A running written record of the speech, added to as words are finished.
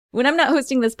When I'm not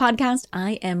hosting this podcast,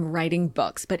 I am writing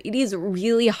books, but it is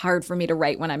really hard for me to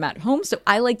write when I'm at home, so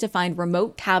I like to find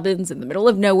remote cabins in the middle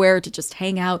of nowhere to just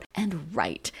hang out and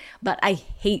write. But I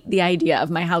hate the idea of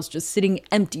my house just sitting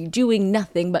empty, doing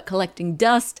nothing but collecting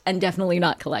dust and definitely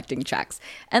not collecting checks.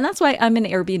 And that's why I'm an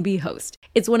Airbnb host.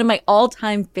 It's one of my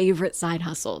all-time favorite side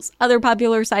hustles. Other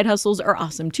popular side hustles are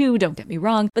awesome too, don't get me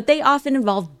wrong, but they often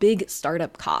involve big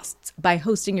startup costs. By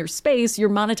hosting your space, you're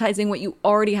monetizing what you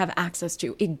already have access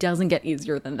to. It doesn't get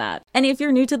easier than that. And if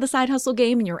you're new to the side hustle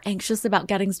game and you're anxious about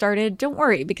getting started, don't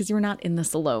worry, because you're not in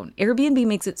this alone. Airbnb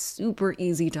makes it super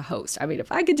easy to host. I mean,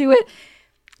 if I could do it,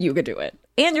 you could do it.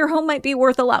 And your home might be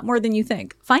worth a lot more than you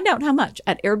think. Find out how much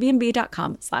at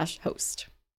airbnb.com/host.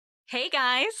 Hey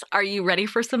guys, are you ready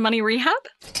for some money rehab?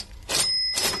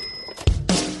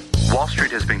 Wall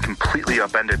Street has been completely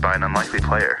upended by an unlikely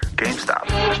player, GameStop.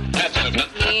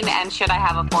 And should I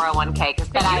have a 401k? You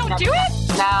don't do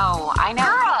it? No, I know.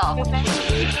 Girl!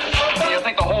 You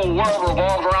think the whole world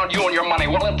revolves around you and your money?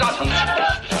 Well, it doesn't.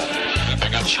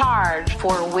 Charge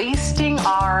for wasting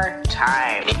our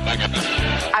time.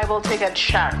 I will take a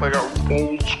check like a old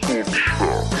school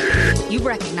check. You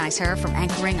recognize her from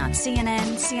anchoring on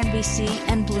CNN, CNBC,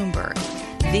 and Bloomberg.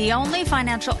 The only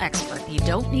financial expert you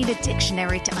don't need a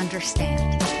dictionary to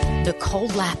understand, Nicole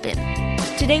Lapin.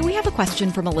 Today we have a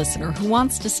question from a listener who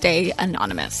wants to stay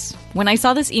anonymous. When I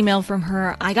saw this email from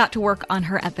her, I got to work on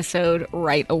her episode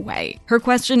right away. Her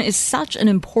question is such an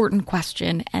important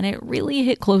question, and it really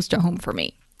hit close to home for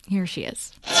me. Here she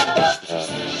is.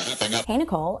 Hey,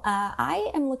 Nicole.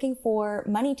 I am looking for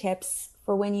money tips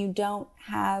for when you don't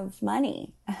have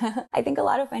money. I think a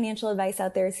lot of financial advice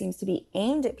out there seems to be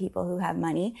aimed at people who have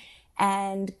money,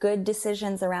 and good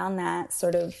decisions around that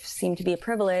sort of seem to be a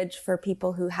privilege for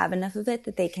people who have enough of it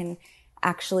that they can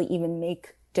actually even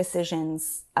make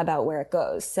decisions about where it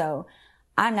goes. So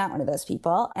I'm not one of those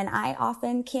people, and I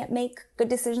often can't make good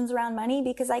decisions around money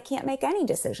because I can't make any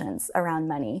decisions around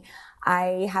money.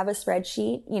 I have a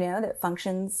spreadsheet, that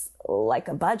functions like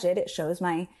a budget. It shows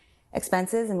my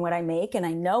expenses and what I make, and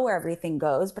I know where everything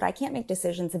goes, but I can't make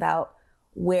decisions about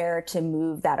where to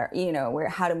move that,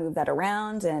 how to move that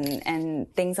around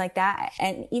and things like that.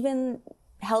 And even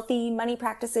healthy money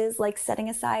practices like setting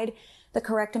aside the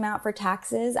correct amount for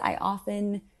taxes. I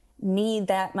often need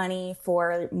that money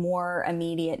for more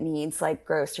immediate needs like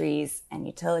groceries and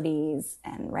utilities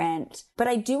and rent. But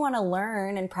I do want to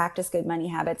learn and practice good money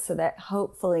habits so that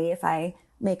hopefully if I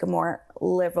make a more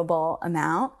livable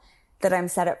amount, that I'm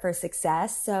set up for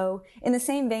success. So in the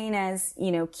same vein as,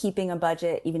 keeping a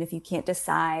budget, even if you can't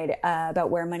decide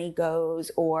about where money goes,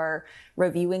 or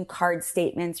reviewing card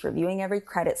statements, reviewing every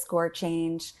credit score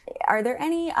change, are there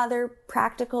any other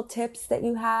practical tips that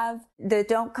you have that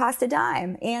don't cost a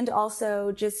dime? And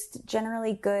also just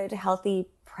generally good, healthy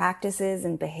practices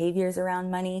and behaviors around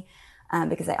money?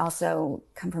 Because I also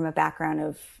come from a background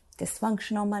of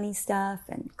dysfunctional money stuff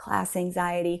and class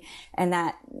anxiety, and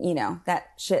that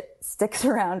shit sticks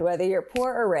around whether you're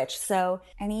poor or rich. So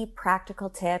any practical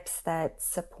tips that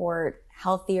support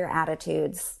healthier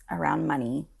attitudes around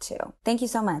money too? Thank you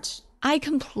so much. I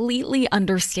completely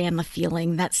understand the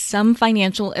feeling that some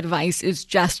financial advice is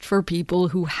just for people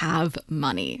who have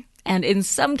money. And in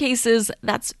some cases,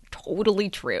 that's totally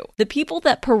true. The people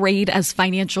that parade as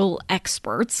financial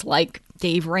experts, like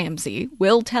Dave Ramsey,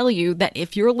 will tell you that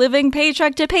if you're living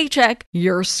paycheck to paycheck,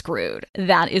 you're screwed.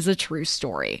 That is a true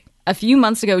story. A few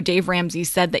months ago, Dave Ramsey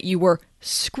said that you were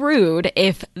screwed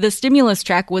if the stimulus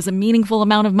check was a meaningful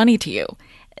amount of money to you.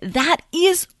 That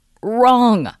is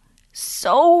wrong.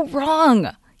 So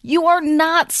wrong. You are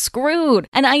not screwed.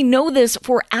 And I know this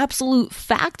for absolute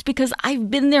fact because I've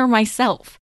been there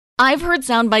myself. I've heard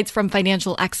sound bites from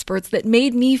financial experts that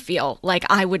made me feel like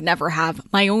I would never have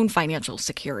my own financial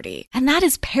security. And that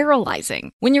is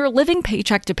paralyzing. When you're living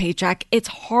paycheck to paycheck, it's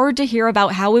hard to hear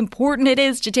about how important it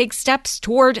is to take steps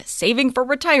toward saving for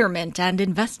retirement and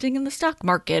investing in the stock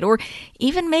market, or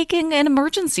even making an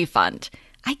emergency fund.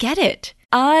 I get it.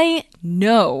 I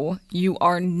know you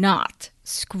are not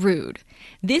screwed.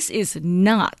 This is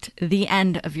not the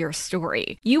end of your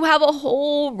story. You have a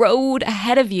whole road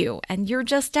ahead of you, and you're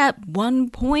just at one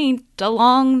point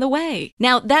along the way.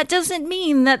 Now, that doesn't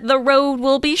mean that the road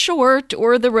will be short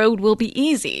or the road will be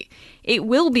easy. It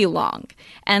will be long,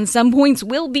 and some points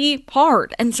will be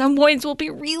hard, and some points will be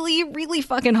really, really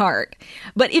fucking hard.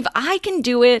 But if I can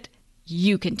do it,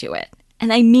 you can do it.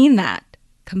 And I mean that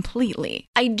completely.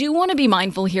 I do want to be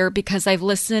mindful here because I've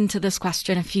listened to this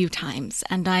question a few times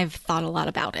and I've thought a lot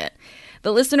about it.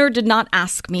 The listener did not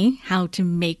ask me how to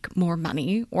make more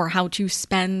money or how to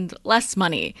spend less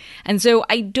money. And so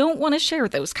I don't want to share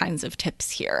those kinds of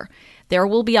tips here. There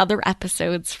will be other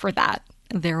episodes for that.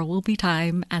 There will be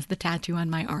time, as the tattoo on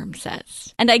my arm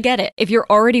says. And I get it. If you're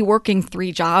already working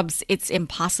 3 jobs, it's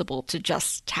impossible to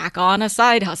just tack on a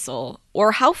side hustle.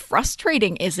 Or how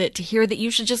frustrating is it to hear that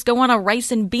you should just go on a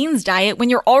rice and beans diet when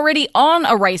you're already on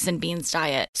a rice and beans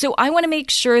diet? So I want to make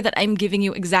sure that I'm giving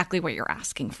you exactly what you're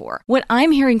asking for. What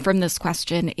I'm hearing from this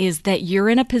question is that you're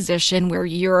in a position where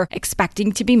you're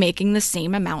expecting to be making the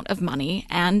same amount of money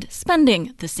and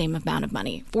spending the same amount of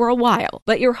money for a while.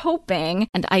 But you're hoping,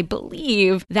 and I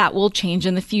believe, that will change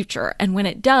in the future. And when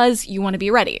it does, you want to be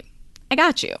ready. I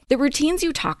got you. The routines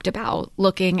you talked about,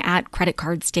 looking at credit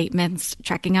card statements,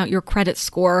 checking out your credit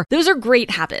score, those are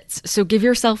great habits, so give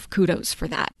yourself kudos for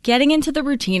that. Getting into the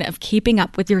routine of keeping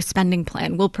up with your spending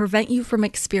plan will prevent you from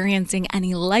experiencing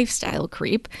any lifestyle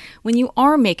creep when you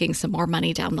are making some more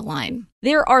money down the line.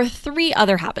 There are 3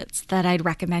 other habits that I'd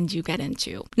recommend you get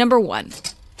into. Number 1.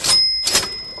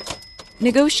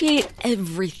 Negotiate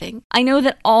everything. I know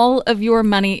that all of your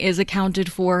money is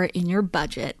accounted for in your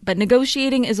budget, but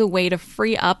negotiating is a way to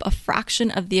free up a fraction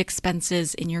of the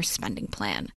expenses in your spending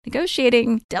plan.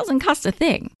 Negotiating doesn't cost a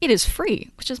thing. It is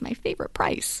free, which is my favorite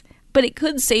price. But it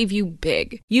could save you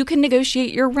big. You can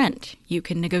negotiate your rent. You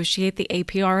can negotiate the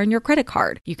APR on your credit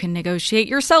card. You can negotiate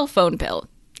your cell phone bill.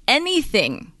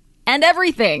 Anything and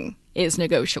everything is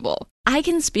negotiable. I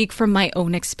can speak from my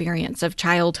own experience of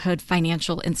childhood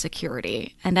financial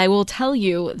insecurity, and I will tell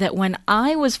you that when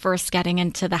I was first getting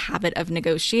into the habit of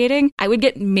negotiating, I would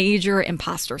get major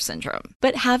imposter syndrome.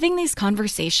 But having these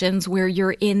conversations where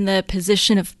you're in the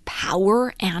position of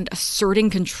power and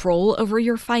asserting control over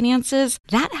your finances,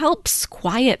 that helps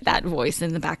quiet that voice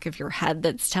in the back of your head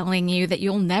that's telling you that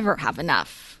you'll never have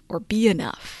enough or be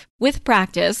enough. With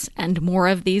practice and more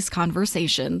of these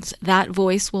conversations, that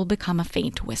voice will become a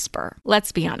faint whisper.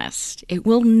 Let's be honest, it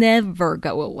will never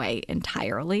go away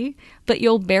entirely, but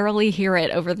you'll barely hear it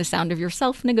over the sound of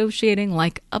yourself negotiating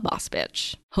like a boss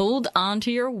bitch. Hold on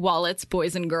to your wallets,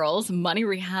 boys and girls. Money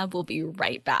Rehab will be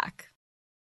right back.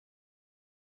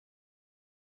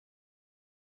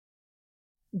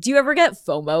 Do you ever get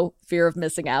FOMO, fear of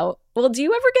missing out? Well, do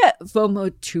you ever get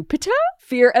FOMO-tupita,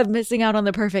 fear of missing out on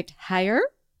the perfect hire?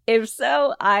 If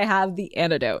so, I have the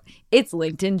antidote. It's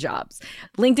LinkedIn Jobs.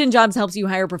 LinkedIn Jobs helps you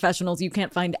hire professionals you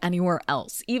can't find anywhere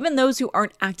else, even those who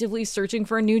aren't actively searching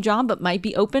for a new job but might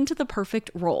be open to the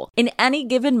perfect role. In any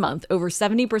given month, over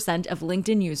 70% of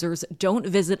LinkedIn users don't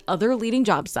visit other leading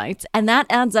job sites, and that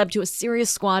adds up to a serious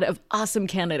squad of awesome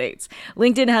candidates.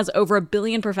 LinkedIn has over 1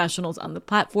 billion professionals on the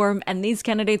platform, and these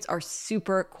candidates are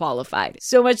super qualified.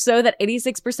 So much so that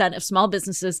 86% of small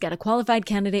businesses get a qualified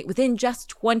candidate within just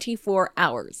 24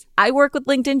 hours. I work with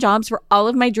LinkedIn Jobs for all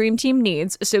of my dream team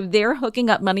needs, so they're hooking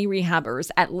up Money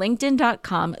Rehabbers at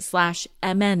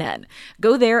linkedin.com/MNN.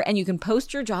 Go there and you can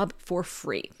post your job for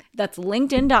free. That's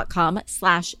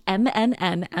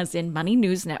linkedin.com/MNN, as in Money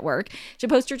News Network, to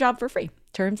post your job for free.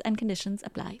 Terms and conditions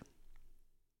apply.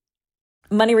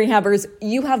 Money Rehabbers,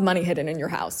 you have money hidden in your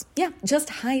house. Yeah, just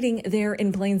hiding there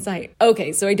in plain sight.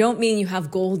 Okay, so I don't mean you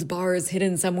have gold bars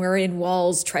hidden somewhere in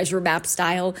walls, treasure map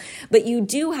style, but you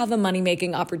do have a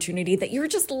money-making opportunity that you're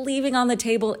just leaving on the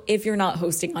table if you're not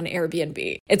hosting on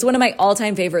Airbnb. It's one of my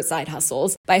all-time favorite side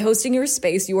hustles. By hosting your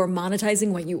space, you are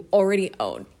monetizing what you already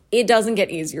own. It doesn't get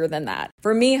easier than that.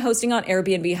 For me, hosting on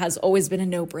Airbnb has always been a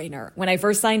no-brainer. When I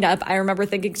first signed up, I remember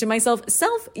thinking to myself,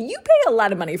 Self, you pay a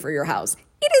lot of money for your house.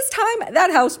 It is time that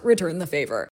house returned the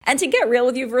favor. And to get real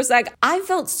with you for a sec, I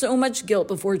felt so much guilt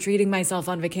before treating myself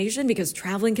on vacation because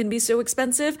traveling can be so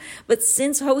expensive. But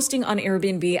since hosting on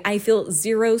Airbnb, I feel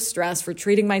zero stress for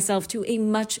treating myself to a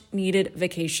much needed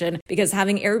vacation because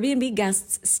having Airbnb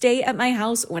guests stay at my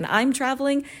house when I'm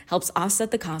traveling helps offset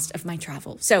the cost of my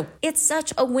travel. So it's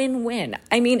such a win-win.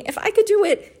 I mean, if I could do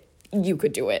it, you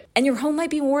could do it. And your home might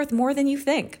be worth more than you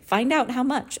think. Find out how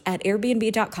much at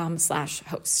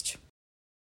airbnb.com/host.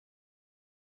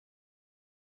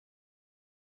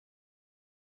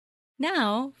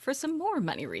 Now for some more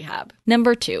money rehab.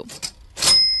 Number 2.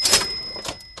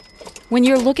 When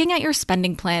you're looking at your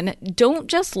spending plan, don't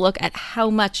just look at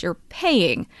how much you're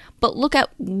paying, but look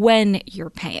at when you're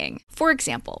paying. For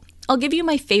example, I'll give you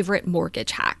my favorite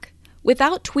mortgage hack.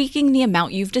 Without tweaking the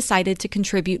amount you've decided to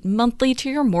contribute monthly to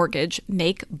your mortgage,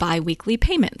 make bi-weekly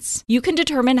payments. You can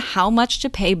determine how much to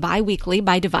pay bi-weekly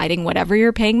by dividing whatever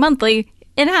you're paying monthly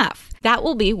in half. That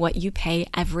will be what you pay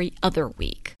every other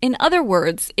week. In other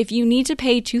words, if you need to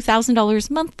pay $2,000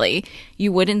 monthly,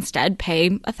 you would instead pay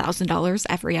 $1,000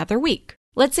 every other week.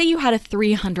 Let's say you had a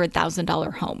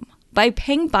 $300,000 home. By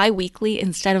paying bi-weekly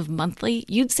instead of monthly,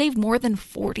 you'd save more than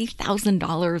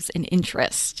 $40,000 in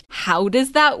interest. How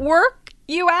does that work,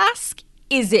 you ask?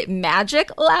 Is it magic,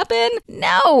 Lapin?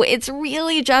 No, it's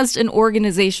really just an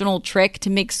organizational trick to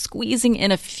make squeezing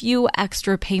in a few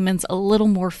extra payments a little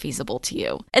more feasible to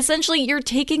you. Essentially, you're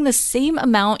taking the same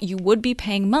amount you would be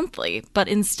paying monthly, but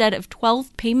instead of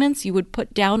 12 payments you would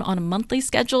put down on a monthly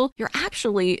schedule, you're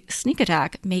actually, sneak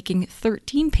attack, making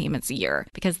 13 payments a year,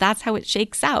 because that's how it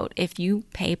shakes out if you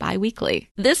pay bi-weekly.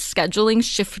 This scheduling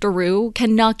shifteroo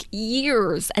can knock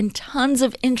years and tons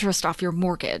of interest off your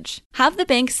mortgage. Have the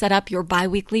bank set up your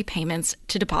bi-weekly payments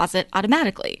to deposit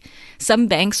automatically. Some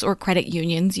banks or credit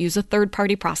unions use a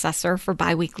third-party processor for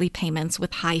bi-weekly payments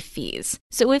with high fees.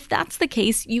 So if that's the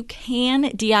case, you can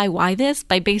DIY this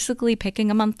by basically picking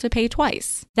a month to pay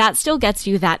twice. That still gets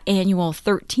you that annual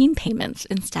 13 payments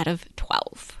instead of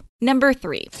 12. Number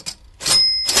 3.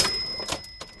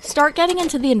 Start getting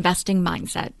into the investing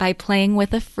mindset by playing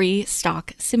with a free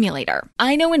stock simulator.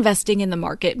 I know investing in the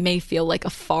market may feel like a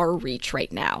far reach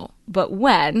right now, but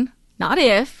when, not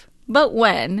if, but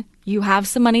when you have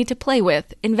some money to play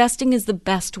with, investing is the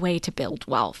best way to build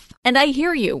wealth. And I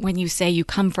hear you when you say you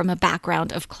come from a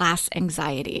background of class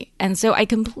anxiety. And so I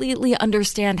completely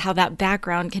understand how that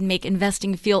background can make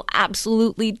investing feel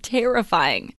absolutely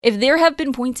terrifying. If there have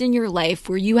been points in your life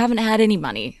where you haven't had any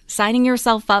money, signing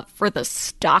yourself up for the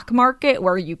stock market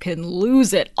where you can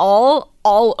lose it all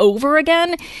over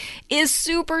again is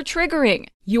super triggering.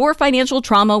 Your financial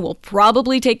trauma will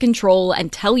probably take control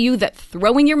and tell you that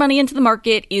throwing your money into the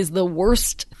market is the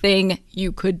worst thing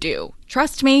you could do.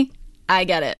 Trust me, I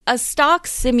get it. A stock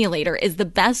simulator is the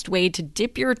best way to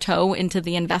dip your toe into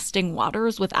the investing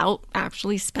waters without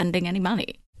actually spending any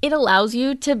money. It allows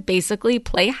you to basically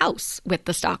play house with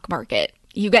the stock market.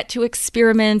 You get to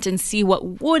experiment and see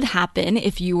what would happen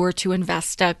if you were to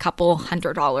invest a couple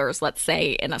 $100, let's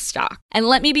say, in a stock. And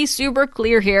let me be super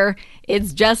clear here,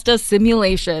 it's just a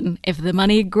simulation. If the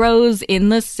money grows in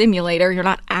the simulator, you're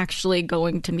not actually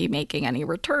going to be making any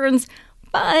returns,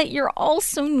 but you're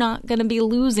also not going to be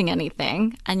losing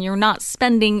anything, and you're not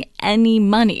spending any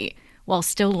money while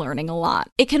still learning a lot.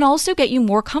 It can also get you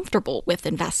more comfortable with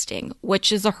investing,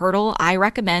 which is a hurdle I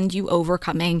recommend you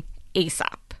overcoming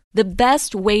ASAP. The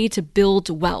best way to build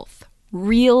wealth,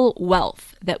 real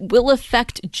wealth that will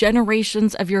affect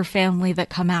generations of your family that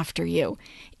come after you,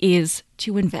 is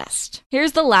to invest.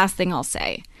 Here's the last thing I'll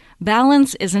say.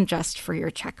 Balance isn't just for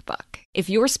your checkbook. If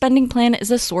your spending plan is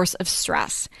a source of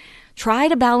stress, try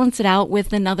to balance it out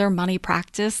with another money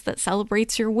practice that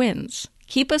celebrates your wins.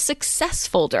 Keep a success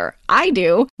folder. I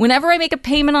do. Whenever I make a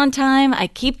payment on time, I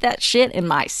keep that shit in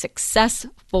my success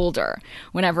folder.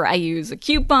 Whenever I use a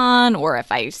coupon or if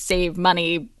I save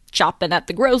money shopping at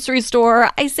the grocery store,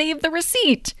 I save the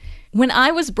receipt. When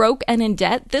I was broke and in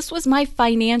debt, this was my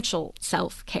financial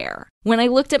self-care. When I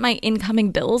looked at my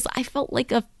incoming bills, I felt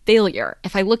like a failure.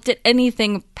 If I looked at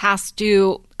anything past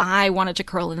due, I wanted to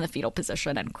curl in the fetal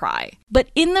position and cry. But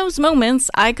in those moments,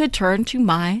 I could turn to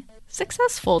my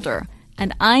success folder.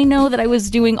 And I know that I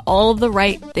was doing all the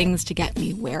right things to get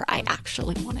me where I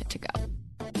actually wanted to go.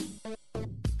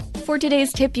 For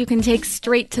today's tip you can take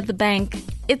straight to the bank,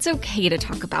 it's okay to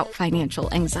talk about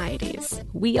financial anxieties.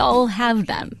 We all have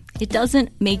them. It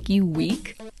doesn't make you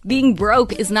weak. Being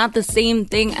broke is not the same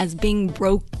thing as being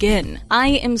broken. I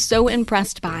am so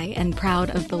impressed by and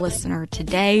proud of the listener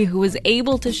today who was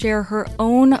able to share her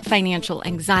own financial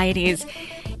anxieties.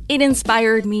 It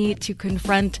inspired me to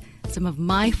confront some of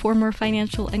my former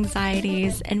financial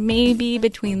anxieties, and maybe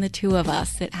between the two of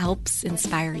us, it helps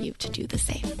inspire you to do the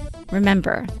same.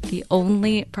 Remember, the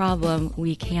only problem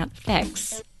we can't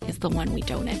fix is the one we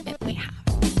don't admit we have.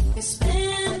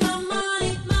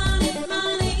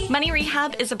 Money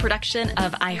Rehab is a production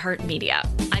of iHeartMedia.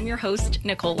 I'm your host,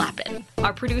 Nicole Lapin.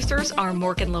 Our producers are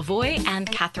Morgan Lavoie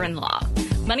and Catherine Law.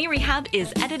 Money Rehab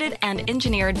is edited and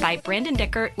engineered by Brandon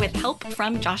Dickert with help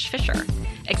from Josh Fisher.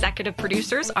 Executive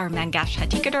producers are Mangesh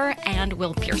Hattikudur and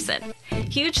Will Pearson.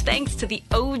 Huge thanks to the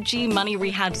OG Money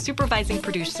Rehab supervising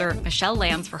producer, Michelle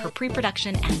Lands, for her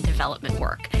pre-production and development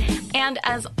work. And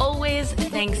as always,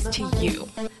 thanks to you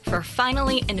for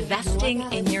finally investing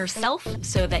in yourself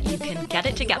so that you can get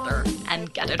it together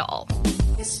and get it all.